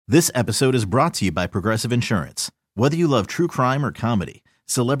This episode is brought to you by Progressive Insurance. Whether you love true crime or comedy,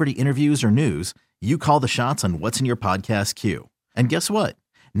 celebrity interviews or news, you call the shots on what's in your podcast queue. And guess what?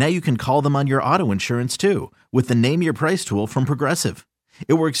 Now you can call them on your auto insurance too with the Name Your Price tool from Progressive.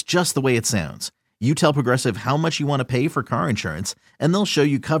 It works just the way it sounds. You tell Progressive how much you want to pay for car insurance, and they'll show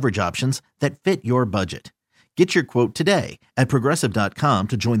you coverage options that fit your budget. Get your quote today at Progressive.com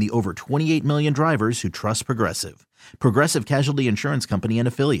to join the over 28 million drivers who trust Progressive. Progressive Casualty Insurance Company and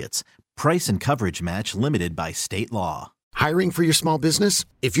Affiliates. Price and coverage match limited by state law. Hiring for your small business?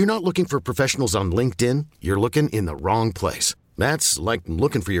 If you're not looking for professionals on LinkedIn, you're looking in the wrong place. That's like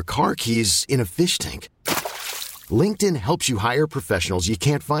looking for your car keys in a fish tank. LinkedIn helps you hire professionals you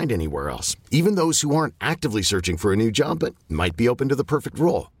can't find anywhere else, even those who aren't actively searching for a new job but might be open to the perfect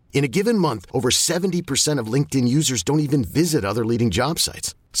role. In a given month, over 70% of LinkedIn users don't even visit other leading job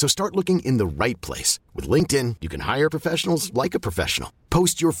sites. So start looking in the right place. With LinkedIn, you can hire professionals like a professional.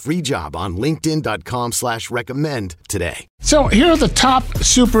 Post your free job on linkedin.com/recommend today. So here are the top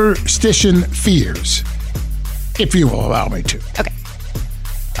superstition fears, if you will allow me to. Okay.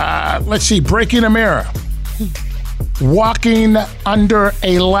 Let's see. Breaking a mirror. Walking under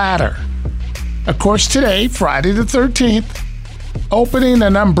a ladder. Of course, today, Friday the 13th, opening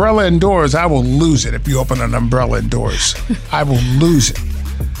an umbrella indoors. I will lose it if you open an umbrella indoors. I will lose it.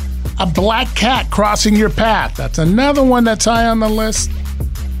 A black cat crossing your path. That's another one that's high on the list.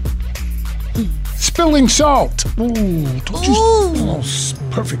 Spilling salt. Ooh, don't you? Oh,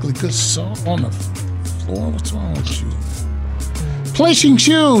 perfectly good salt on the floor. What's wrong with you? Placing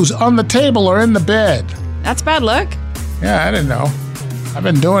shoes on the table or in the bed. That's bad luck. Yeah, I didn't know. I've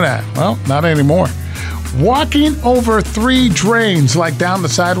been doing that. Well, not anymore. Walking over 3 drains, like down the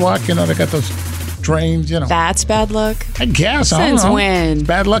sidewalk. You know, they got those drains, you know. That's bad luck. I guess. I don't Since know. when? It's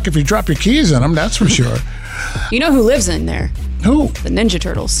bad luck if you drop your keys in them, that's for sure. You know who lives in there? Who? The Ninja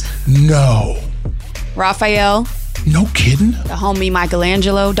Turtles. No. Raphael, No kidding? the homie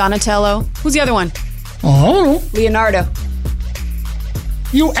Michelangelo, Donatello. Who's the other one? Oh. Leonardo.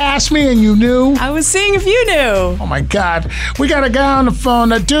 You asked me and you knew? I was seeing if you knew. Oh, my God. We got a guy on the phone.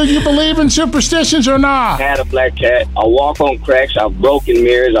 Do you believe in superstitions or not? I had a black cat. I walk on cracks. I've broken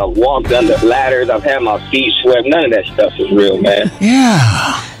mirrors. I've walked under ladders. I've had my feet swept. None of that stuff is real, man.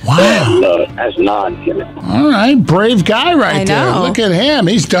 Yeah. Wow. That's nonsense. All right. Brave guy right I there. know. Look at him.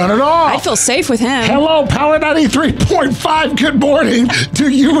 He's done it all. I'd feel safe with him. Hello, Power 93.5. Good morning. Do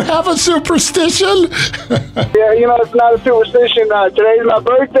you have a superstition? Yeah, you know, it's not a superstition. Today's my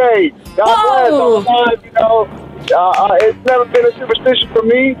birthday. God Whoa. bless. It's never been a superstition for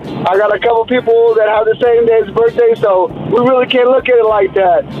me. I got a couple people that have the same day as birthday, so we really can't look at it like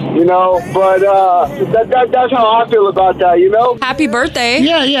that, you know. But that's how I feel about that, you know. Happy birthday.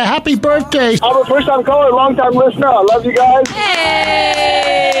 Yeah. Happy birthday. I'm a first-time caller, long-time listener. I love you guys.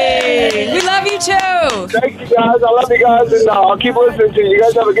 Hey! We love you too. Thank you, guys. I love you guys, and I'll keep listening to you. You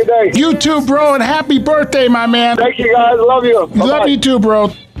guys have a good day. You too, bro, and happy birthday, my man. Thank you, guys. Love you. Bye-bye. Love you too, bro.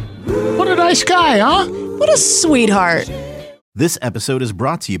 What a nice guy, huh? What a sweetheart. This episode is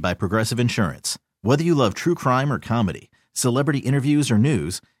brought to you by Progressive Insurance. Whether you love true crime or comedy, celebrity interviews or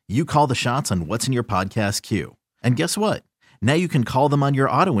news, you call the shots on what's in your podcast queue. And guess what? Now you can call them on your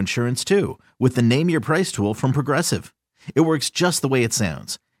auto insurance too with the Name Your Price tool from Progressive. It works just the way it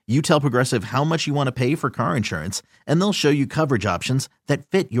sounds. You tell Progressive how much you want to pay for car insurance, and they'll show you coverage options that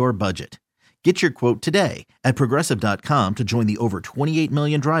fit your budget. Get your quote today at Progressive.com to join the over 28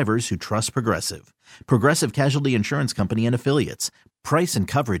 million drivers who trust Progressive. Progressive Casualty Insurance Company and Affiliates. Price and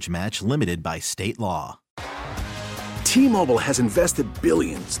coverage match limited by state law. T-Mobile has invested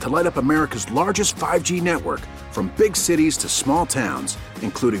billions to light up America's largest 5G network, from big cities to small towns,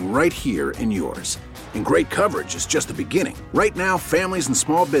 including right here in yours. And great coverage is just the beginning. Right now, families and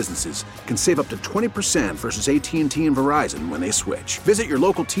small businesses can save up to 20% versus AT&T and Verizon when they switch. Visit your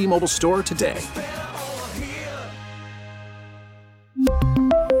local T-Mobile store today.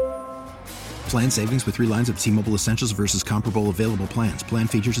 Plan savings with 3 lines of T-Mobile Essentials versus comparable available plans. Plan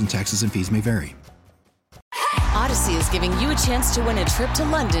features and taxes and fees may vary. Odyssey is giving you a chance to win a trip to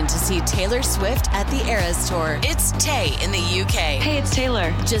London to see Taylor Swift at the Eras Tour. It's Tay in the UK. Hey, it's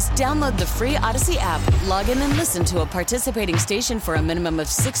Taylor. Just download the free Odyssey app, log in and listen to a participating station for a minimum of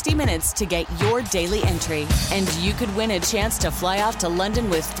 60 minutes to get your daily entry. And you could win a chance to fly off to London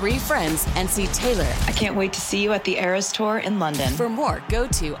with 3 friends and see Taylor. I can't wait to see you at the Eras Tour in London. For more, go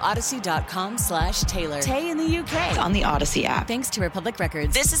to odyssey.com/Taylor. Tay in the UK. It's on the Odyssey app. Thanks to Republic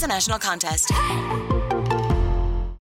Records. This is a national contest.